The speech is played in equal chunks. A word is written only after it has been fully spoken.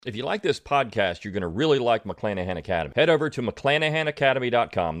If you like this podcast, you're going to really like McClanahan Academy. Head over to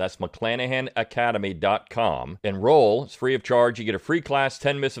McClanahanacademy.com. That's McClanahanacademy.com. Enroll. It's free of charge. You get a free class,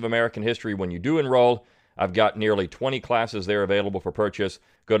 10 Myths of American History when you do enroll. I've got nearly 20 classes there available for purchase.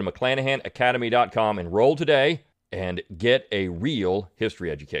 Go to McClanahanacademy.com, enroll today, and get a real history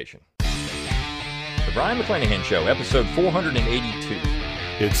education. The Brian McClanahan Show, episode 482.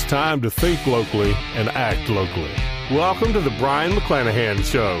 It's time to think locally and act locally. Welcome to the Brian McClanahan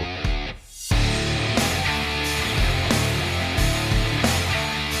Show.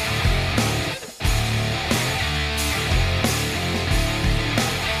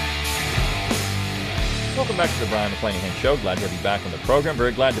 Welcome back to the Brian McClanahan Show. Glad to have you back on the program.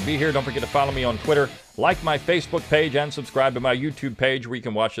 Very glad to be here. Don't forget to follow me on Twitter, like my Facebook page, and subscribe to my YouTube page where you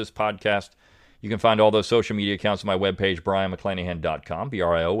can watch this podcast. You can find all those social media accounts on my webpage, brianmcclanahan.com,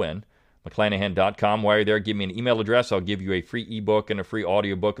 B-R-I-O-N, McClanahan.com. While you're there, give me an email address. I'll give you a free ebook and a free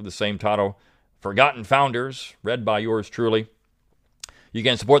audiobook of the same title, Forgotten Founders, read by yours truly. You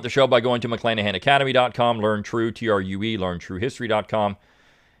can support the show by going to McClanahanacademy.com, learn true, T-R-U-E, learntruehistory.com,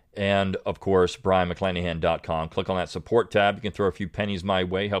 and, of course, brianmcclanahan.com. Click on that support tab. You can throw a few pennies my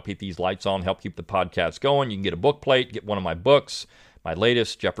way, help keep these lights on, help keep the podcast going. You can get a book plate, get one of my books, my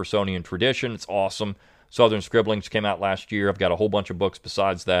latest, Jeffersonian Tradition. It's awesome. Southern Scribblings came out last year. I've got a whole bunch of books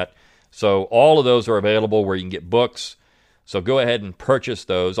besides that. So all of those are available where you can get books. So go ahead and purchase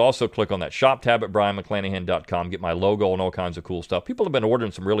those. Also click on that shop tab at brianmcclanahan.com. Get my logo and all kinds of cool stuff. People have been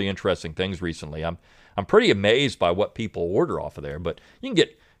ordering some really interesting things recently. I'm pretty amazed by what people order off of there. But you can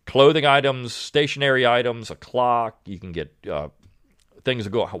get clothing items, stationery items, a clock. You can get things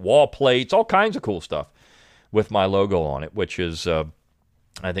that go, wall plates, all kinds of cool stuff with my logo on it, which is,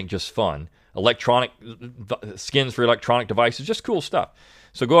 I think, just fun. Electronic skins for electronic devices, just cool stuff.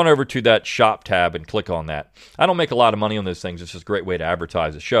 So go on over to that shop tab and click on that. I don't make a lot of money on those things. It's just a great way to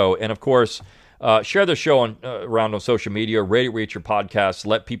advertise the show. And, of course, share the show around on social media, rate it, rate your podcasts,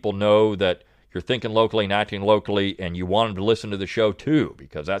 let people know that you're thinking locally and acting locally, and you want them to listen to the show too,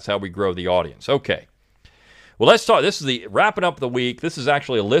 because that's how we grow the audience. Okay. Well, let's talk. This is the wrapping up the week. This is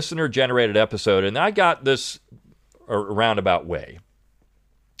actually a listener-generated episode, and I got this a roundabout way.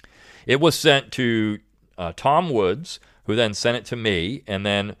 It was sent to Tom Woods, who then sent it to me, and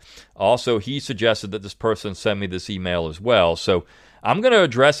then also he suggested that this person send me this email as well. So I'm going to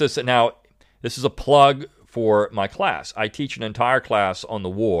address this. Now, this is a plug for my class. I teach an entire class on the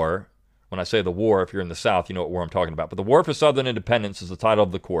war. When I say the war, if you're in the South, you know what war I'm talking about. But the War for Southern Independence is the title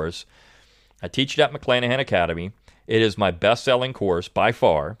of the course. I teach it at McClanahan Academy. It is my best-selling course by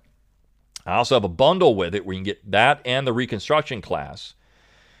far. I also have a bundle with it where you can get that and the Reconstruction class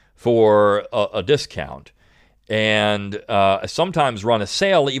for a discount. And I sometimes run a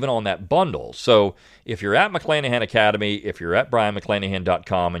sale even on that bundle. So if you're at McClanahan Academy, if you're at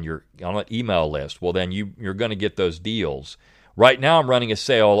brianmcclanahan.com and you're on an email list, well, then you're going to get those deals. Right now I'm running a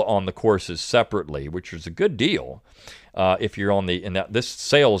sale on the courses separately, which is a good deal. If you're on this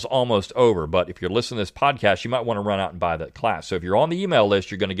sale is almost over, but if you're listening to this podcast, you might want to run out and buy that class. So if you're on the email list,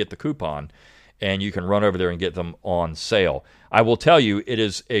 you're going to get the coupon, and you can run over there and get them on sale. I will tell you, it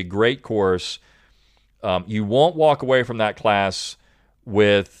is a great course. You won't walk away from that class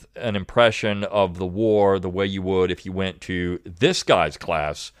with an impression of the war the way you would if you went to this guy's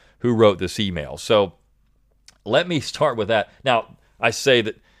class who wrote this email. So let me start with that. Now, I say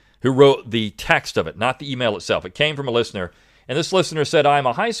that who wrote the text of it, not the email itself. It came from a listener, and this listener said, I am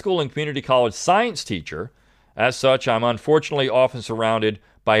a high school and community college science teacher. As such, I'm unfortunately often surrounded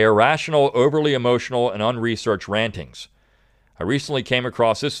by irrational, overly emotional, and unresearched rantings. I recently came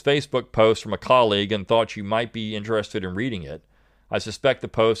across this Facebook post from a colleague and thought you might be interested in reading it. I suspect the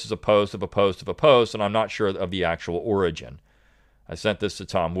post is a post of a post of a post, and I'm not sure of the actual origin. I sent this to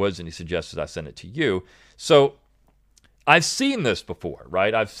Tom Woods, and he suggested I send it to you. So I've seen this before,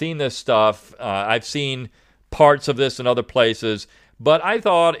 right? I've seen this stuff. I've seen parts of this in other places, but I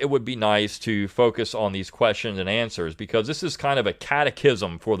thought it would be nice to focus on these questions and answers because this is kind of a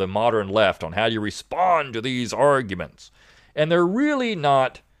catechism for the modern left on how you respond to these arguments. And they're really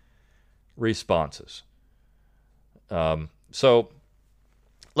not responses. So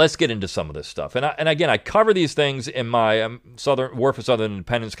let's get into some of this stuff. And again, I cover these things in my War for Southern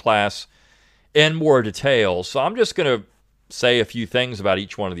Independence class in more detail. So I'm just going to say a few things about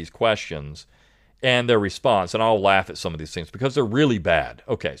each one of these questions and their response, and I'll laugh at some of these things because they're really bad.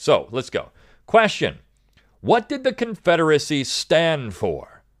 Okay, so let's go. Question: what did the Confederacy stand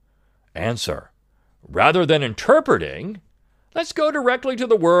for? Answer: rather than interpreting, let's go directly to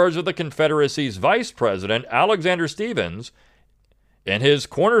the words of the Confederacy's Vice President, Alexander Stephens, In his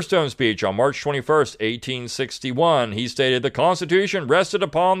cornerstone speech on March 21st, 1861, he stated, "The Constitution rested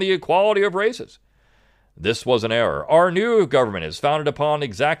upon the equality of races. This was an error. Our new government is founded upon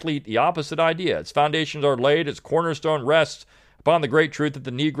exactly the opposite idea. Its foundations are laid, its cornerstone rests upon the great truth that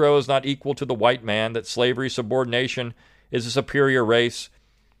the Negro is not equal to the white man, that slavery, subordination, is a superior race.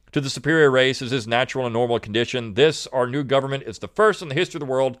 To the superior race is his natural and normal condition. This, our new government, is the first in the history of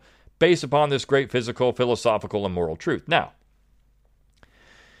the world based upon this great physical, philosophical, and moral truth." Now,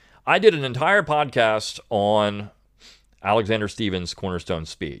 I did an entire podcast on Alexander Stevens' cornerstone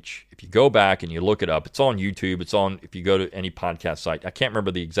speech. If you go back and you look it up, it's on YouTube. It's on, if you go to any podcast site. I can't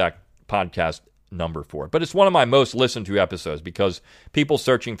remember the exact podcast number for it, but it's one of my most listened to episodes because people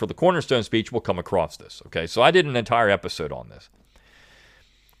searching for the cornerstone speech will come across this. Okay, so I did an entire episode on this.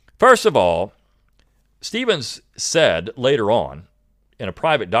 First of all, Stevens said later on in a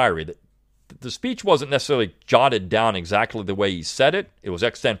private diary that the speech wasn't necessarily jotted down exactly the way he said it. It was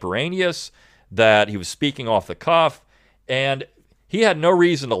extemporaneous, that he was speaking off the cuff, and he had no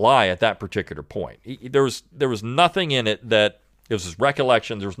reason to lie at that particular point. There was nothing in it that, it was his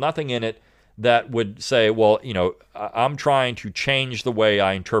recollection, there was nothing in it that would say, well, I'm trying to change the way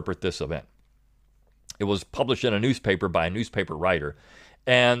I interpret this event. It was published in a newspaper by a newspaper writer.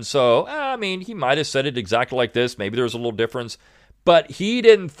 And so, he might have said it exactly like this. Maybe there was a little difference. But he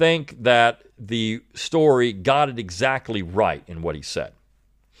didn't think that the story got it exactly right in what he said.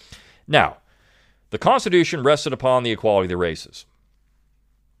 Now, the Constitution rested upon the equality of the races.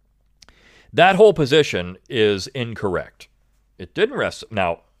 That whole position is incorrect. It didn't rest.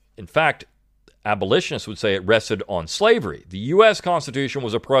 Now, in fact, abolitionists would say it rested on slavery. The U.S. Constitution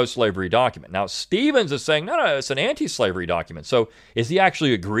was a pro-slavery document. Now, Stevens is saying, no, it's an anti-slavery document. So is he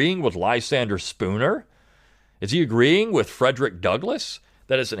actually agreeing with Lysander Spooner? Is he agreeing with Frederick Douglass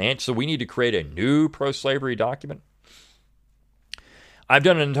that it's an anti, so we need to create a new pro-slavery document? I've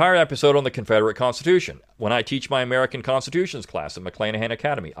done an entire episode on the Confederate Constitution. When I teach my American Constitutions class at McClanahan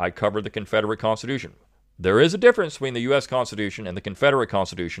Academy, I cover the Confederate Constitution. There is a difference between the U.S. Constitution and the Confederate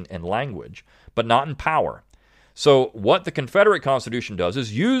Constitution in language, but not in power. So what the Confederate Constitution does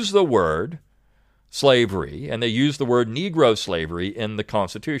is use the word slavery, and they use the word Negro slavery in the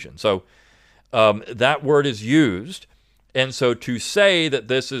Constitution. So that word is used, and so to say that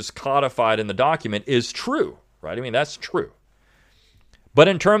this is codified in the document is true, right? That's true. But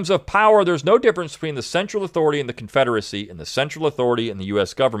in terms of power, there's no difference between the central authority in the Confederacy and the central authority in the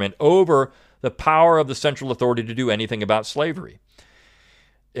U.S. government over the power of the central authority to do anything about slavery.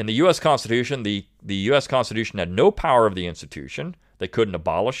 In the U.S. Constitution, the U.S. Constitution had no power of the institution. They couldn't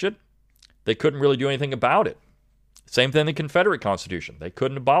abolish it. They couldn't really do anything about it. Same thing in the Confederate Constitution. They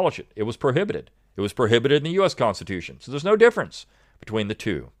couldn't abolish it. It was prohibited. It was prohibited in the U.S. Constitution. So there's no difference between the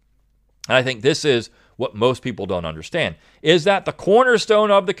two. And I think this is what most people don't understand. Is that the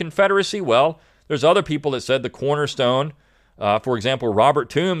cornerstone of the Confederacy? Well, there's other people that said the cornerstone. For example, Robert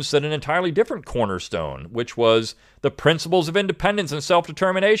Toombs said an entirely different cornerstone, which was the principles of independence and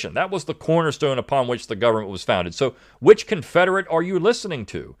self-determination. That was the cornerstone upon which the government was founded. So which Confederate are you listening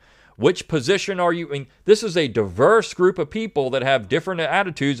to? Which position are you in? This is a diverse group of people that have different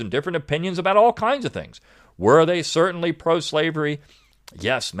attitudes and different opinions about all kinds of things. Were they certainly pro-slavery?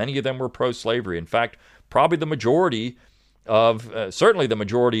 Yes, many of them were pro-slavery. In fact, probably the majority of, certainly the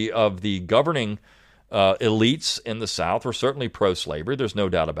majority of the governing elites in the South were certainly pro-slavery. There's no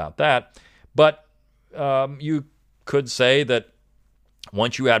doubt about that. But you could say that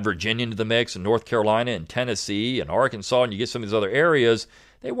once you add Virginia into the mix, and North Carolina and Tennessee and Arkansas, and you get some of these other areas,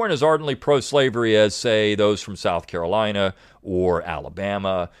 they weren't as ardently pro-slavery as, say, those from South Carolina or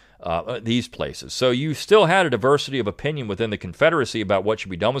Alabama, these places. So you still had a diversity of opinion within the Confederacy about what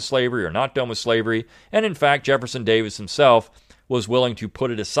should be done with slavery or not done with slavery. And in fact, Jefferson Davis himself was willing to put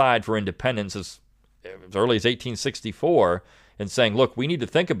it aside for independence as early as 1864 and saying, look, we need to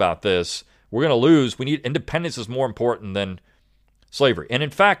think about this. We're going to lose. Independence is more important than slavery. And in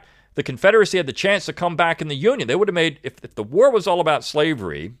fact, the Confederacy had the chance to come back in the Union. They would have made, if the war was all about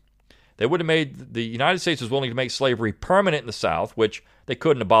slavery, they would have made, the United States was willing to make slavery permanent in the South, which they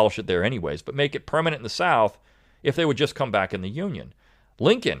couldn't abolish it there anyways, but make it permanent in the South if they would just come back in the Union.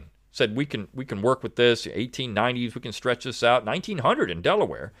 Lincoln said, we can work with this, 1890s, we can stretch this out, 1900 in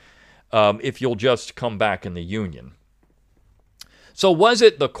Delaware, if you'll just come back in the Union. So was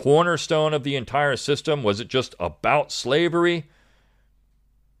it the cornerstone of the entire system? Was it just about slavery?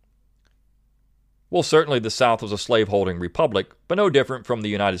 Well, certainly the South was a slaveholding republic, but no different from the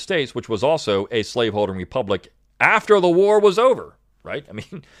United States, which was also a slaveholding republic after the war was over, right?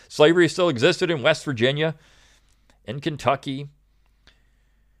 Slavery still existed in West Virginia, in Kentucky,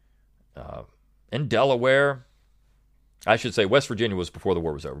 in Delaware, I should say West Virginia was before the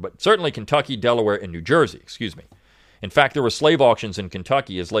war was over, but certainly Kentucky, Delaware, and New Jersey, excuse me. In fact, there were slave auctions in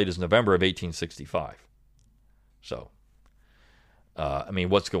Kentucky as late as November of 1865. So,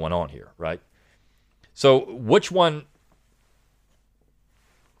 what's going on here, right? So, which one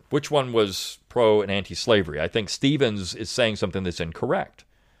was pro and anti-slavery? I think Stevens is saying something that's incorrect.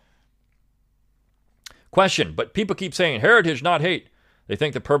 Question, but people keep saying heritage, not hate. They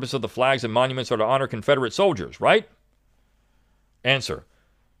think the purpose of the flags and monuments are to honor Confederate soldiers, right? Answer,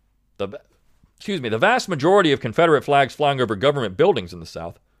 the vast majority of Confederate flags flying over government buildings in the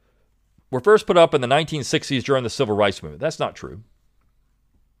South were first put up in the 1960s during the Civil Rights Movement. That's not true.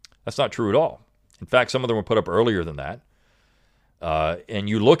 That's not true at all. In fact, some of them were put up earlier than that. And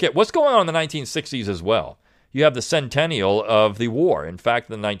you look at what's going on in the 1960s as well. You have the centennial of the war. In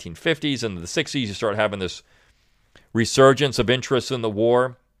fact, in the 1950s and the 60s, you start having this resurgence of interest in the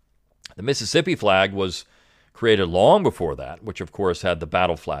war. The Mississippi flag was created long before that, which of course had the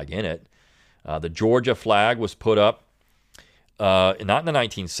battle flag in it. The Georgia flag was put up not in the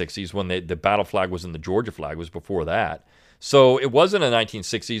 1960s when the battle flag was in the Georgia flag, was before that. So it wasn't in the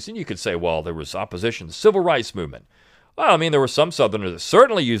 1960s, and you could say, well, there was opposition to the Civil Rights Movement. Well, there were some Southerners that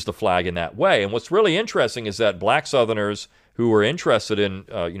certainly used the flag in that way. And what's really interesting is that black Southerners who were interested in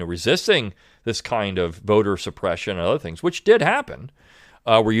resisting this kind of voter suppression and other things, which did happen,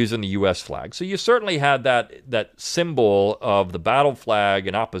 were using the U.S. flag. So you certainly had that symbol of the battle flag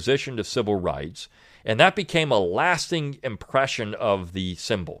in opposition to civil rights, and that became a lasting impression of the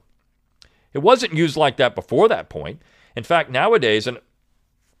symbol. It wasn't used like that before that point. In fact, nowadays, and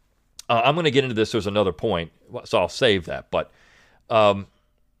I'm going to get into this, there's another point, so I'll save that, but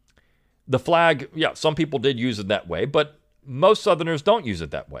the flag, some people did use it that way, but most Southerners don't use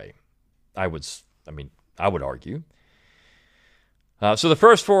it that way, I would argue. So the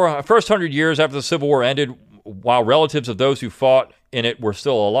first 100 years after the Civil War ended, while relatives of those who fought in it were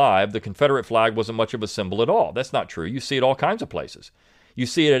still alive, the Confederate flag wasn't much of a symbol at all. That's not true. You see it all kinds of places. You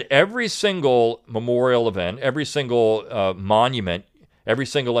see it at every single memorial event, every single monument, every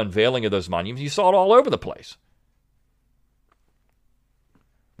single unveiling of those monuments. You saw it all over the place.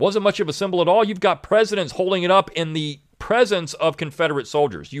 Wasn't much of a symbol at all. You've got presidents holding it up in the presence of Confederate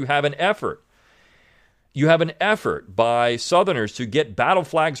soldiers. You have an effort. You have an effort by Southerners to get battle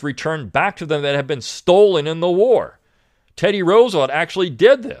flags returned back to them that have been stolen in the war. Teddy Roosevelt actually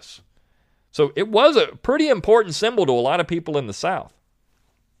did this. So it was a pretty important symbol to a lot of people in the South.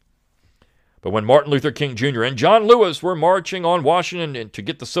 But when Martin Luther King Jr. and John Lewis were marching on Washington to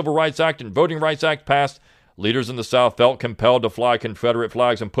get the Civil Rights Act and Voting Rights Act passed, leaders in the South felt compelled to fly Confederate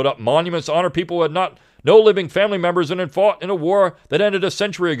flags and put up monuments to honor people who had no living family members and had fought in a war that ended a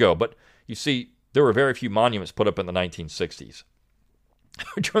century ago. But you see, there were very few monuments put up in the 1960s.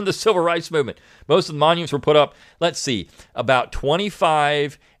 During the Civil Rights Movement, most of the monuments were put up, about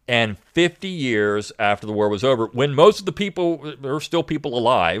 25 and 50 years after the war was over, when most of the people, there were still people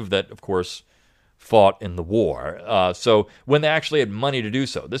alive that, of course, fought in the war. So when they actually had money to do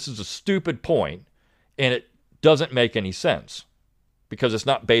so. This is a stupid point, and it doesn't make any sense because it's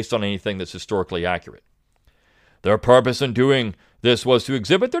not based on anything that's historically accurate. Their purpose in doing this was to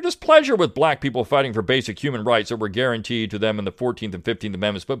exhibit their displeasure with black people fighting for basic human rights that were guaranteed to them in the 14th and 15th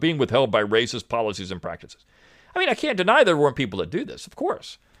Amendments, but being withheld by racist policies and practices. I can't deny there weren't people that do this, of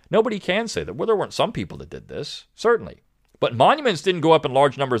course. Nobody can say that. Well, there weren't some people that did this, certainly. But monuments didn't go up in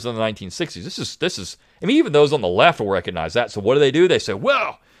large numbers in the 1960s. This is even those on the left will recognize that. So what do? They say,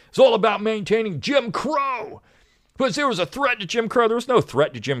 well, it's all about maintaining Jim Crow. Because there was a threat to Jim Crow. There was no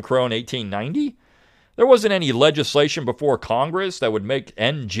threat to Jim Crow in 1890. There wasn't any legislation before Congress that would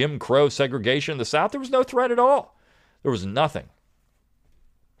end Jim Crow segregation in the South. There was no threat at all. There was nothing.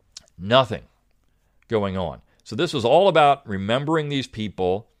 Nothing going on. So this was all about remembering these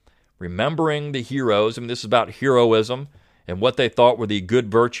people, remembering the heroes. This is about heroism and what they thought were the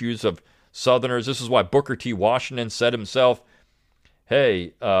good virtues of Southerners. This is why Booker T. Washington said himself,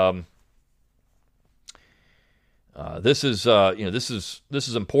 hey, this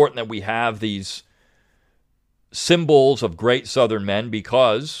is important that we have these symbols of great Southern men,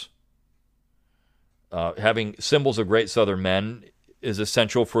 because having symbols of great Southern men is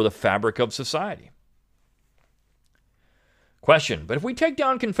essential for the fabric of society. Question, but if we take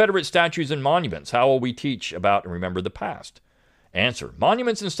down Confederate statues and monuments, how will we teach about and remember the past? Answer,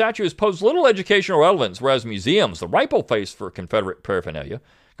 monuments and statues pose little educational relevance, whereas museums, the rightful place for Confederate paraphernalia,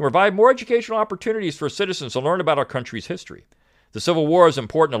 can provide more educational opportunities for citizens to learn about our country's history. The Civil War is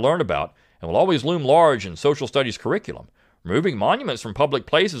important to learn about and will always loom large in social studies curriculum. Removing monuments from public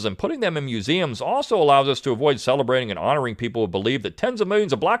places and putting them in museums also allows us to avoid celebrating and honoring people who believe that tens of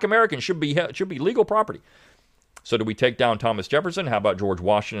millions of black Americans should be legal property. So do we take down Thomas Jefferson? How about George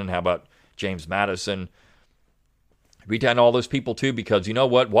Washington? How about James Madison? We take down all those people too, because you know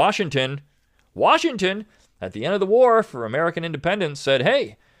what? Washington, at the end of the war for American independence said,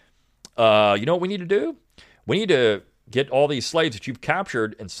 hey, you know what we need to do? We need to get all these slaves that you've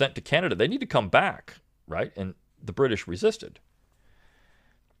captured and sent to Canada. They need to come back, right? And the British resisted.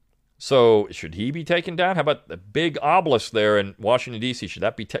 So should he be taken down? How about the big obelisk there in Washington, D.C.?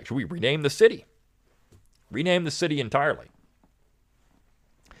 Should we rename the city? Rename the city entirely.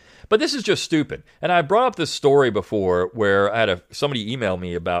 But this is just stupid. And I brought up this story before where I had somebody email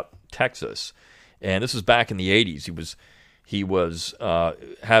me about Texas. And this was back in the 80s. He was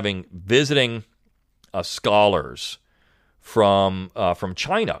visiting scholars from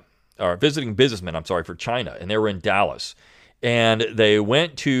China, or visiting businessmen, for China. And they were in Dallas. And they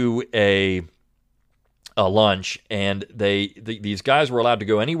went to a lunch, and these guys were allowed to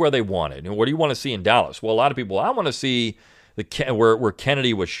go anywhere they wanted. And what do you want to see in Dallas? Well, a lot of people, I want to see where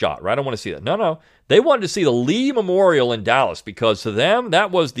Kennedy was shot, right? I don't want to see that. No. They wanted to see the Lee Memorial in Dallas because to them, that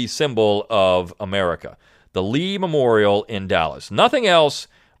was the symbol of America. The Lee Memorial in Dallas. Nothing else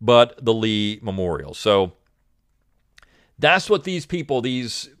but the Lee Memorial. So that's what these people,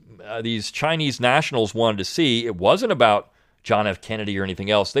 these Chinese nationals wanted to see. It wasn't about John F. Kennedy or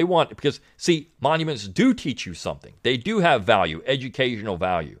anything else. They want, because, see, monuments do teach you something. They do have value, educational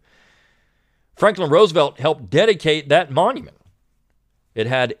value. Franklin Roosevelt helped dedicate that monument. It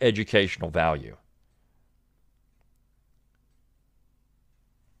had educational value.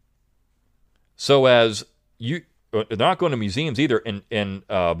 So as they're not going to museums either. In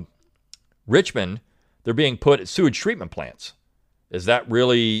Richmond, they're being put at sewage treatment plants. Is that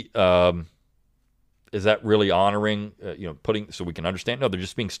really honoring, putting, so we can understand? No, they're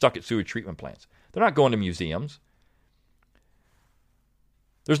just being stuck at sewage treatment plants. They're not going to museums.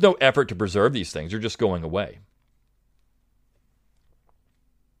 There's no effort to preserve these things. They're just going away.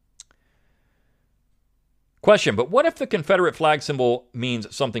 Question, but what if the Confederate flag symbol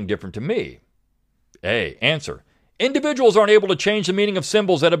means something different to me? A, answer, individuals aren't able to change the meaning of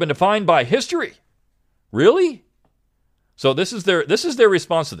symbols that have been defined by history. Really? So this is their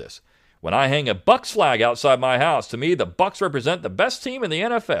response to this. When I hang a Bucs flag outside my house, to me, the Bucs represent the best team in the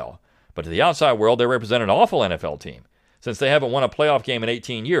NFL. But to the outside world, they represent an awful NFL team, since they haven't won a playoff game in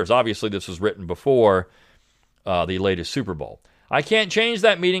 18 years. Obviously, this was written before the latest Super Bowl. I can't change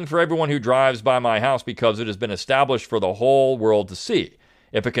that meaning for everyone who drives by my house because it has been established for the whole world to see.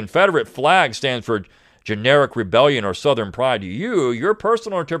 If a Confederate flag stands for generic rebellion or Southern pride to you, your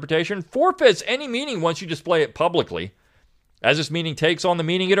personal interpretation forfeits any meaning once you display it publicly, as this meaning takes on the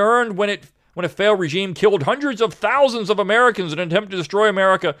meaning it earned when a failed regime killed hundreds of thousands of Americans in an attempt to destroy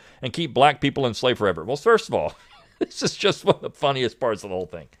America and keep black people enslaved forever. Well, first of all, this is just one of the funniest parts of the whole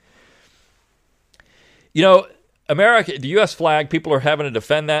thing. You know, America, the U.S. flag, people are having to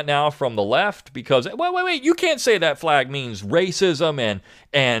defend that now from the left because, wait, you can't say that flag means racism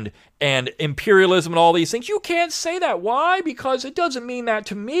and imperialism and all these things. You can't say that. Why? Because it doesn't mean that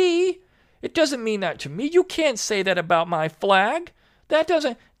to me. It doesn't mean that to me. You can't say that about my flag.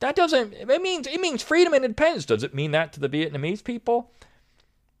 It means freedom and independence. Does it mean that to the Vietnamese people?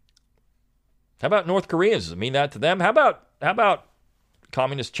 How about North Koreans? Does it mean that to them? How about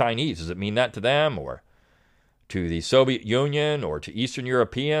communist Chinese? Does it mean that to them, or to the Soviet Union, or to Eastern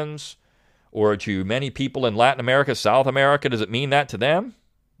Europeans, or to many people in Latin America, South America? Does it mean that to them?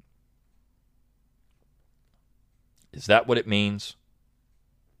 Is that what it means?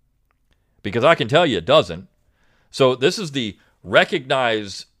 Because I can tell you it doesn't. So this is the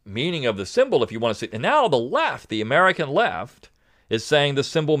recognized meaning of the symbol, if you want to see. And now the left, the American left, is saying the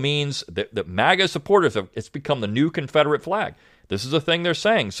symbol means that MAGA supporters, it's become the new Confederate flag. This is a thing they're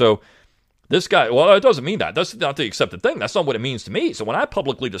saying. So this guy, well, it doesn't mean that. That's not the accepted thing. That's not what it means to me. So when I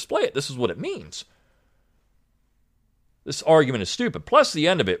publicly display it, this is what it means. This argument is stupid. Plus the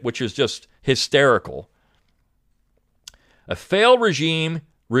end of it, which is just hysterical. A failed regime,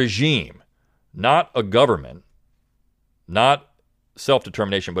 not a government, not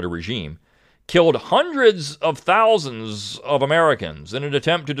self-determination, but a regime, killed hundreds of thousands of Americans in an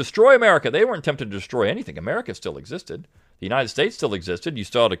attempt to destroy America. They weren't attempting to destroy anything. America still existed. The United States still existed. You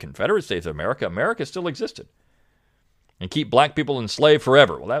still had a Confederate States of America. America still existed. And keep black people enslaved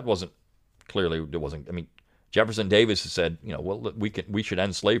forever. Well, that wasn't, clearly, it wasn't, I mean, Jefferson Davis has said, well, we should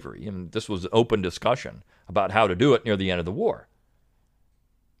end slavery. And this was an open discussion about how to do it near the end of the war.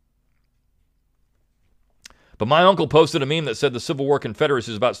 But my uncle posted a meme that said the Civil War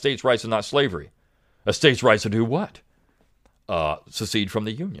Confederacy is about states' rights and not slavery. A states' rights to do what? Secede from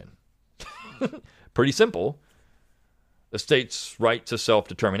the Union. Pretty simple. A state's right to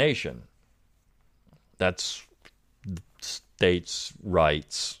self-determination. That's states'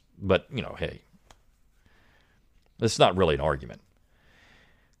 rights. But, hey, it's not really an argument.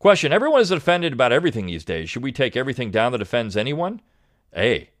 Question, everyone is offended about everything these days. Should we take everything down that offends anyone?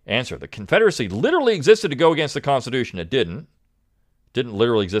 A, answer, the Confederacy literally existed to go against the Constitution. It didn't. It didn't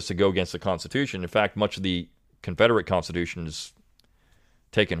literally exist to go against the Constitution. In fact, much of the Confederate Constitution is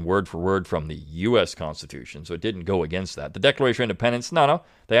taken word for word from the U.S. Constitution, so it didn't go against that. The Declaration of Independence, no,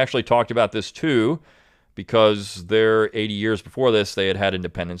 they actually talked about this too, because their 80 years before this, they had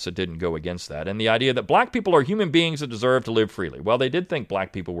independence that didn't go against that. And the idea that black people are human beings that deserve to live freely. Well, they did think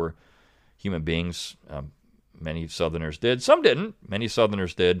black people were human beings. Many Southerners did. Some didn't. Many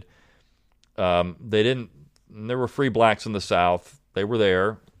Southerners did. They didn't. There were free blacks in the South. They were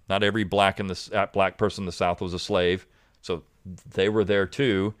there. Not every black person in the South was a slave, so they were there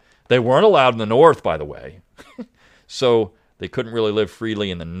too. They weren't allowed in the North, by the way. So they couldn't really live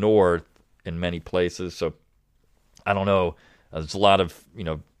freely in the North in many places. So I don't know. There's a lot of,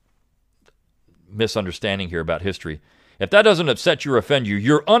 misunderstanding here about history. If that doesn't upset you or offend you,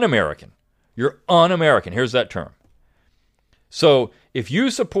 you're un-American. You're un-American. Here's that term. So if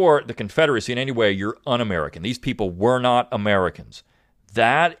you support the Confederacy in any way, you're un-American. These people were not Americans.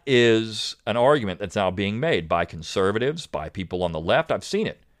 That is an argument that's now being made by conservatives, by people on the left. I've seen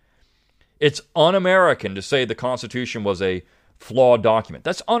it. It's un-American to say the Constitution was a flawed document.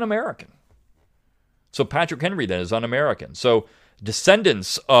 That's un-American. So Patrick Henry then is un-American. So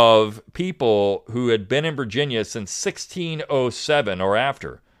descendants of people who had been in Virginia since 1607 or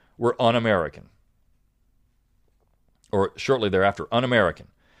after were un-American. Or shortly thereafter, un-American.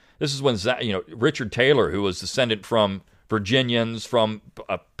 This is when Richard Taylor, who was descendant from Virginians, from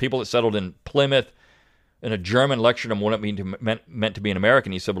people that settled in Plymouth, in a German lectured him what it meant to be an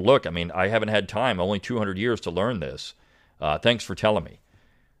American. He said, well, look, I haven't had time, only 200 years to learn this. Thanks for telling me.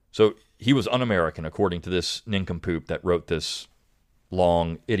 So he was un-American, according to this nincompoop that wrote this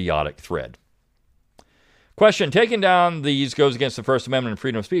long, idiotic thread. Question, taking down these goes against the First Amendment and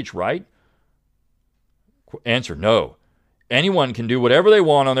freedom of speech, right? Answer, no. Anyone can do whatever they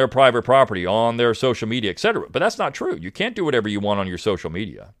want on their private property, on their social media, etc. But that's not true. You can't do whatever you want on your social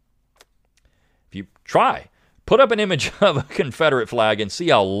media. If you try, put up an image of a Confederate flag and see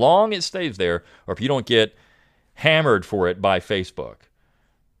how long it stays there, or if you don't get hammered for it by Facebook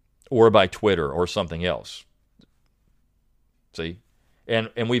or by Twitter or something else. See? And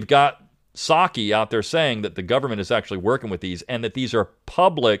we've got Psaki out there saying that the government is actually working with these and that these are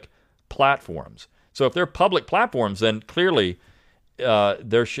public platforms. So if they're public platforms, then clearly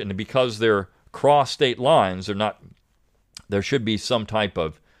there shouldn't, because they're cross state lines, there should be some type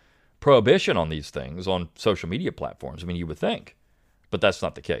of prohibition on these things on social media platforms. You would think, but that's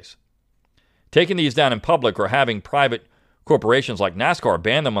not the case. Taking these down in public or having private corporations like NASCAR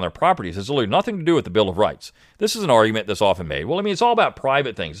ban them on their properties has really nothing to do with the Bill of Rights. This is an argument that's often made. Well, it's all about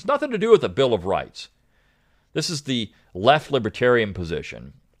private things. It's nothing to do with the Bill of Rights. This is the left libertarian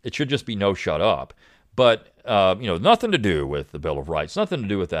position. It should just be no shut up. But, nothing to do with the Bill of Rights. Nothing to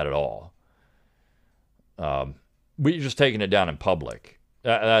do with that at all. We're just taking it down in public.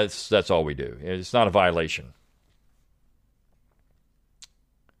 That's all we do. It's not a violation.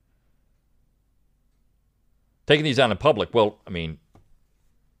 Taking these down in public, well,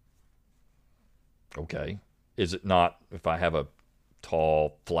 okay. Is it not if I have a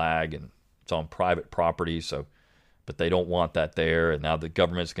tall flag and it's on private property, but they don't want that there, and now the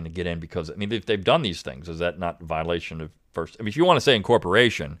government's going to get in because, if they've done these things, is that not a violation of first? If you want to say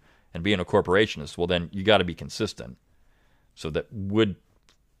incorporation and being a corporationist, well, then you got to be consistent. So that would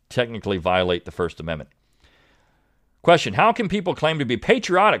technically violate the First Amendment. Question, how can people claim to be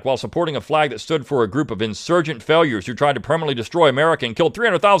patriotic while supporting a flag that stood for a group of insurgent failures who tried to permanently destroy America and killed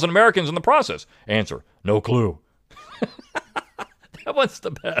 300,000 Americans in the process? Answer, no clue. That one's the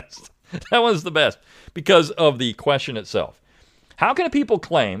best. That one's the best because of the question itself. How can people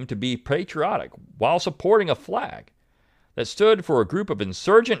claim to be patriotic while supporting a flag that stood for a group of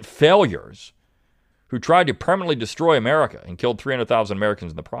insurgent failures who tried to permanently destroy America and killed 300,000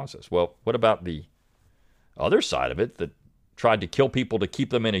 Americans in the process? Well, what about the other side of it that tried to kill people to keep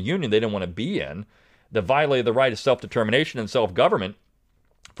them in a union they didn't want to be in, that violated the right of self-determination and self-government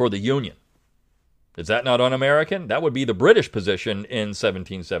for the union? Is that not un-American? That would be the British position in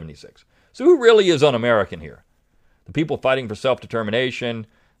 1776. So who really is un-American here? The people fighting for self-determination,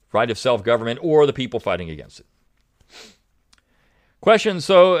 right of self-government, or the people fighting against it? Question,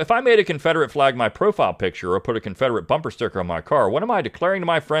 so if I made a Confederate flag my profile picture or put a Confederate bumper sticker on my car, what am I declaring to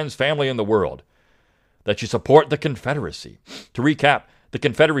my friends, family, and the world? That you support the Confederacy. To recap, the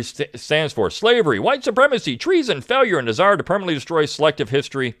Confederacy stands for slavery, white supremacy, treason, failure, and desire to permanently destroy selective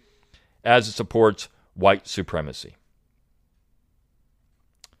history as it supports white supremacy.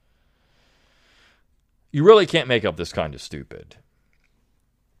 You really can't make up this kind of stupid.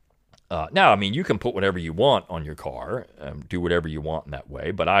 Now, I mean, you can put whatever you want on your car, do whatever you want in that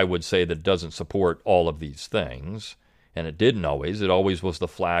way, but I would say that it doesn't support all of these things, and it didn't always. It always was the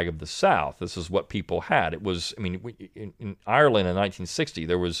flag of the South. This is what people had. It was, I mean, in Ireland in 1960,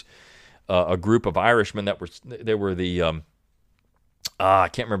 there was a group of Irishmen that were the, I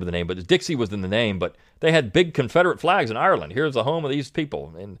can't remember the name, but Dixie was in the name, but they had big Confederate flags in Ireland. Here's the home of these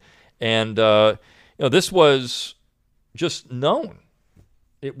people. And this was just known.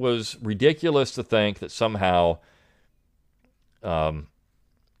 It was ridiculous to think that somehow it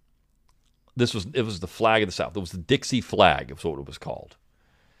was the flag of the South. It was the Dixie flag, is what it was called.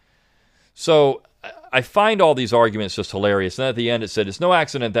 So I find all these arguments just hilarious. And at the end it said, it's no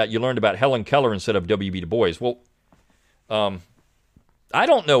accident that you learned about Helen Keller instead of W.B. Du Bois. Well, I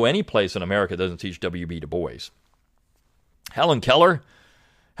don't know any place in America that doesn't teach W.B. Du Bois. Helen Keller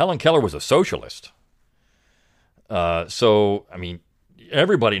was a socialist. So, I mean,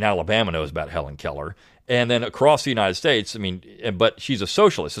 everybody in Alabama knows about Helen Keller. And then across the United States, I mean, but she's a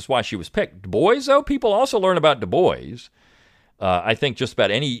socialist. That's why she was picked. Du Bois, though, people also learn about Du Bois. I think just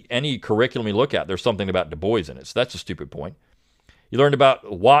about any curriculum you look at, there's something about Du Bois in it. So that's a stupid point. You learned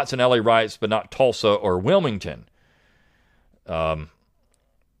about Watts and L.A. Riots, but not Tulsa or Wilmington. I'm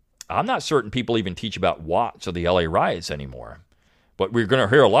not certain people even teach about Watts or the L.A. Riots anymore. But we're going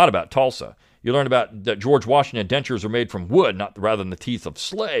to hear a lot about Tulsa. You learned about that George Washington dentures are made from wood, rather than the teeth of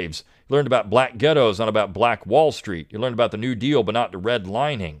slaves. You learned about black ghettos, not about Black Wall Street. You learned about the New Deal, but not the red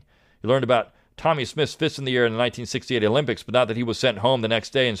lining. You learned about Tommy Smith's fist in the air in the 1968 Olympics, but not that he was sent home the next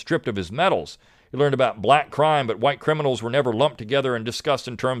day and stripped of his medals. You learned about black crime, but white criminals were never lumped together and discussed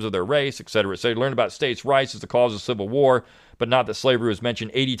in terms of their race, etc. So you learned about states' rights as the cause of civil war, but not that slavery was mentioned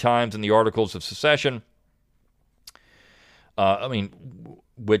 80 times in the Articles of Secession.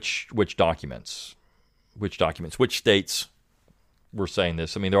 Which documents? Which states were saying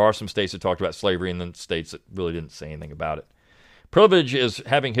this? I mean, there are some states that talked about slavery and then states that really didn't say anything about it. Privilege is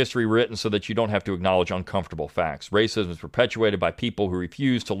having history written so that you don't have to acknowledge uncomfortable facts. Racism is perpetuated by people who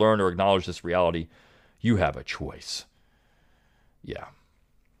refuse to learn or acknowledge this reality. You have a choice. Yeah.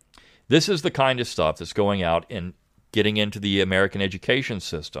 This is the kind of stuff that's going out and getting into the American education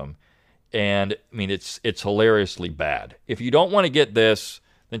system. And, I mean, it's hilariously bad. If you don't want to get this,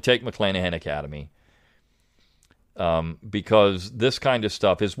 then take McClanahan Academy. Because this kind of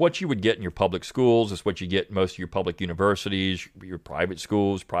stuff is what you would get in your public schools. It's what you get in most of your public universities, your private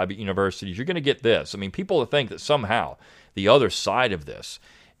schools, private universities. You're going to get this. I mean, people think that somehow the other side of this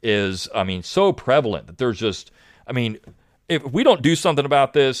is, I mean, so prevalent that there's just, I mean, if we don't do something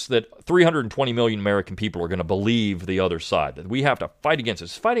about this, that 320 million American people are going to believe the other side, that we have to fight against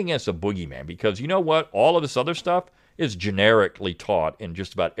this, fighting against a boogeyman, because you know what? All of this other stuff is generically taught in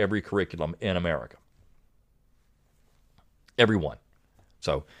just about every curriculum in America. Everyone.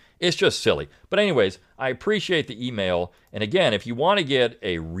 So it's just silly. But anyways, I appreciate the email. And again, if you want to get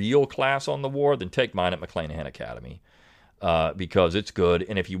a real class on the war, then take mine at McClanahan Academy because it's good.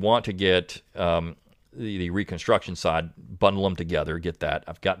 And if you want to get the Reconstruction side, bundle them together, get that.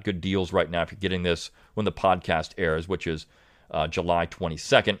 I've got good deals right now if you're getting this when the podcast airs, which is July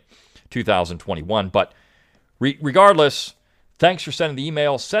 22nd, 2021. But regardless, thanks for sending the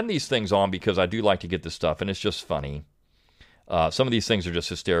email. Send these things on because I do like to get this stuff, and it's just funny. Some of these things are just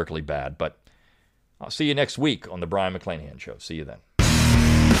hysterically bad, but I'll see you next week on the Brian McClanahan Show. See you then.